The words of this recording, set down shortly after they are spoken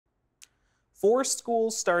Forest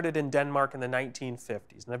schools started in Denmark in the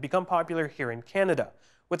 1950s and have become popular here in Canada.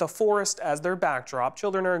 With a forest as their backdrop,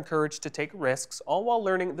 children are encouraged to take risks, all while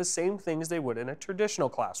learning the same things they would in a traditional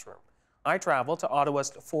classroom. I travel to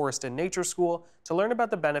Ottawa's Forest and Nature School to learn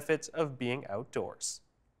about the benefits of being outdoors.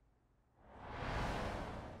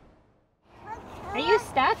 Are you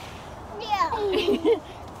stuck? Yeah.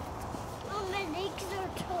 My legs are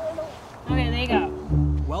total. Okay, there you go.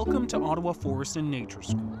 Welcome to Ottawa Forest and Nature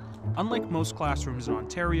School. Unlike most classrooms in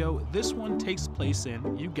Ontario, this one takes place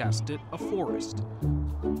in, you guessed it, a forest.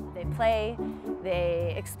 They play,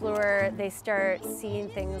 they explore, they start seeing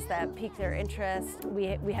things that pique their interest. We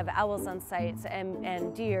have owls on site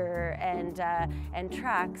and deer and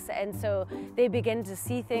tracks, and so they begin to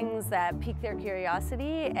see things that pique their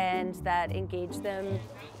curiosity and that engage them.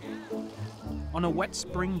 On a wet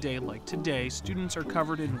spring day like today, students are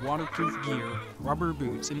covered in waterproof gear, rubber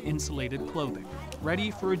boots, and insulated clothing, ready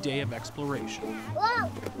for a day of exploration. Whoa.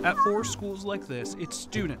 At forest schools like this, it's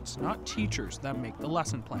students, not teachers, that make the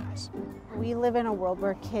lesson plans. We live in a world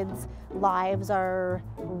where kids' lives are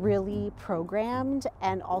really programmed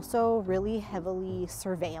and also really heavily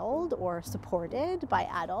surveilled or supported by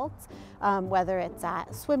adults, whether it's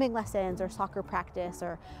at swimming lessons or soccer practice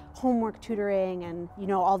or homework tutoring and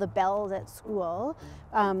all the bells at school.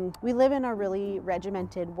 We live in a really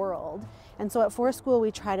regimented world, and so at Forest School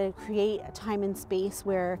we try to create a time and space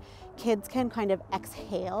where kids can kind of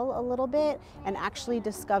exhale a little bit and actually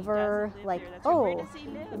discover, like, oh,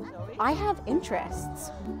 I have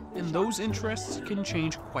interests. And those interests can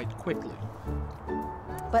change quite quickly.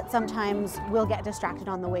 But sometimes we'll get distracted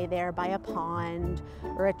on the way there by a pond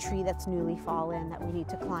or a tree that's newly fallen that we need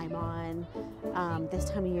to climb on. This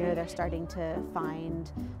time of year they're starting to find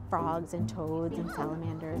frogs and toads and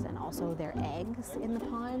salamanders and also their eggs in the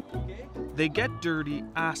pond. They get dirty,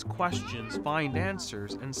 ask questions, find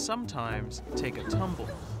answers, and sometimes take a tumble.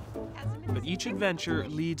 But each adventure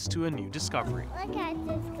leads to a new discovery. Look at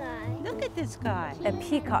this guy. Look at this guy. A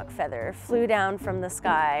peacock feather flew down from the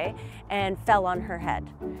sky and fell on her head.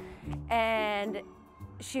 And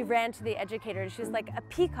she ran to the educator and she was like, a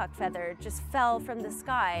peacock feather just fell from the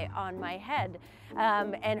sky on my head.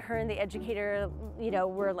 And her and the educator,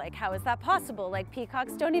 were like, how is that possible? Like,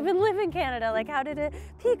 peacocks don't even live in Canada. Like, how did a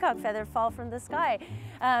peacock feather fall from the sky?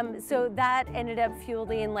 So that ended up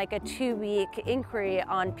fueling like a 2-week inquiry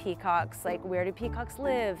on peacocks, like where do peacocks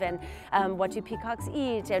live and what do peacocks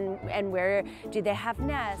eat and where do they have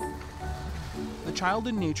nests? The Child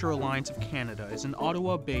in Nature Alliance of Canada is an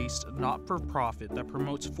Ottawa-based not-for-profit that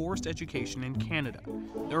promotes forest education in Canada.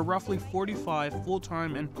 There are roughly 45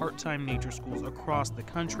 full-time and part-time nature schools across the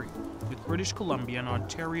country, with British Columbia and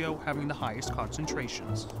Ontario having the highest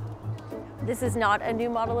concentrations. This is not a new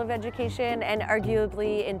model of education, and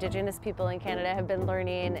arguably Indigenous people in Canada have been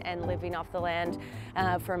learning and living off the land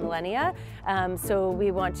for millennia. So we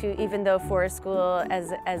want to, even though forest school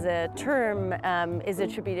as a term is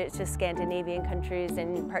attributed to Scandinavian countries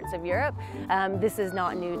and parts of Europe, this is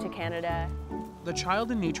not new to Canada. The Child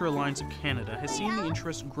in Nature Alliance of Canada has seen the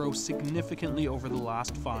interest grow significantly over the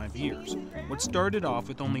last 5 years. What started off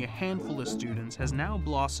with only a handful of students has now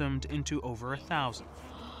blossomed into over 1,000.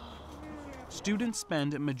 Students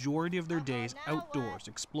spend a majority of their days outdoors,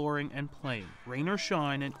 exploring and playing, rain or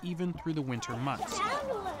shine, and even through the winter months.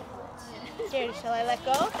 Here, shall I let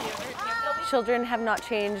go? Children have not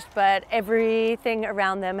changed, but everything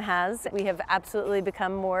around them has. We have absolutely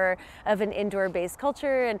become more of an indoor-based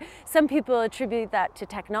culture, and some people attribute that to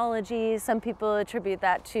technology. Some people attribute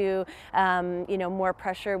that to, more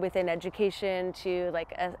pressure within education, to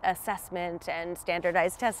like assessment and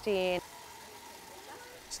standardized testing.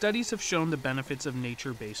 Studies have shown the benefits of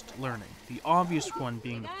nature-based learning, the obvious one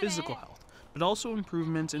being the physical health, but also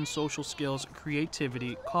improvements in social skills,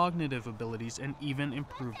 creativity, cognitive abilities, and even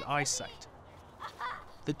improved eyesight.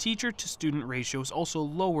 The teacher-to-student ratio is also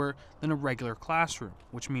lower than a regular classroom,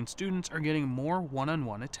 which means students are getting more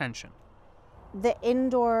one-on-one attention. The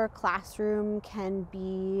indoor classroom can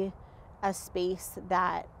be a space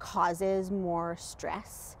that causes more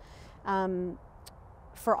stress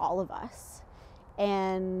for all of us.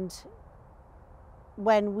 And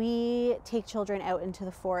when we take children out into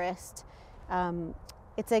the forest,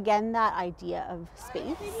 it's again that idea of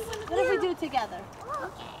space. What if we do it together?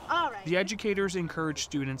 All right. The educators encourage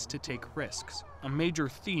students to take risks, a major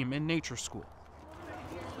theme in nature school.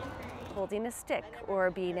 Holding a stick,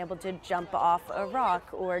 or being able to jump off a rock,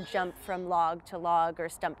 or jump from log to log or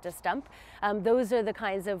stump to stump. Those are the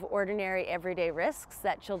kinds of ordinary everyday risks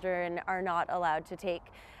that children are not allowed to take,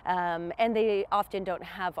 and they often don't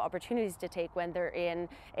have opportunities to take when they're in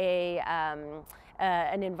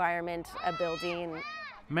an environment, a building.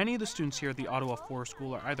 Many of the students here at the Ottawa Forest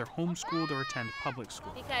School are either homeschooled or attend public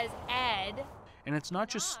school. Because Ed... And it's not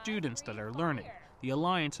just students that are learning. The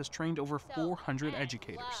Alliance has trained over 400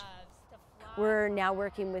 educators. We're now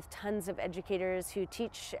working with tons of educators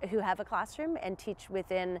who have a classroom and teach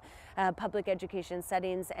within public education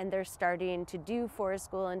settings, and they're starting to do forest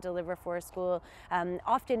school and deliver forest school.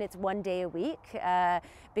 Often it's 1 day a week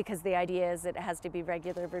because the idea is that it has to be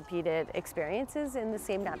regular, repeated experiences in the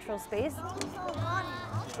same natural space.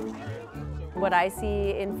 What I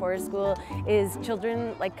see in forest school is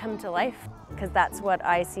children come to life, because that's what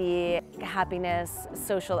I see: happiness,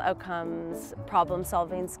 social outcomes,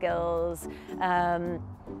 problem-solving skills,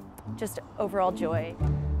 just overall joy.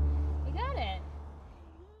 You got it.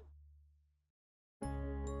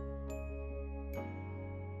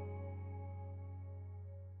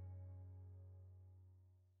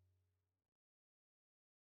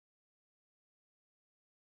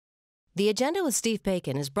 The Agenda with Steve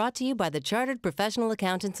Bacon is brought to you by the Chartered Professional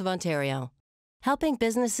Accountants of Ontario, helping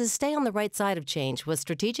businesses stay on the right side of change with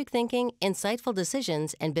strategic thinking, insightful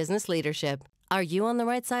decisions, and business leadership. Are you on the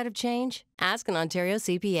right side of change? Ask an Ontario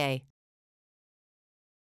CPA.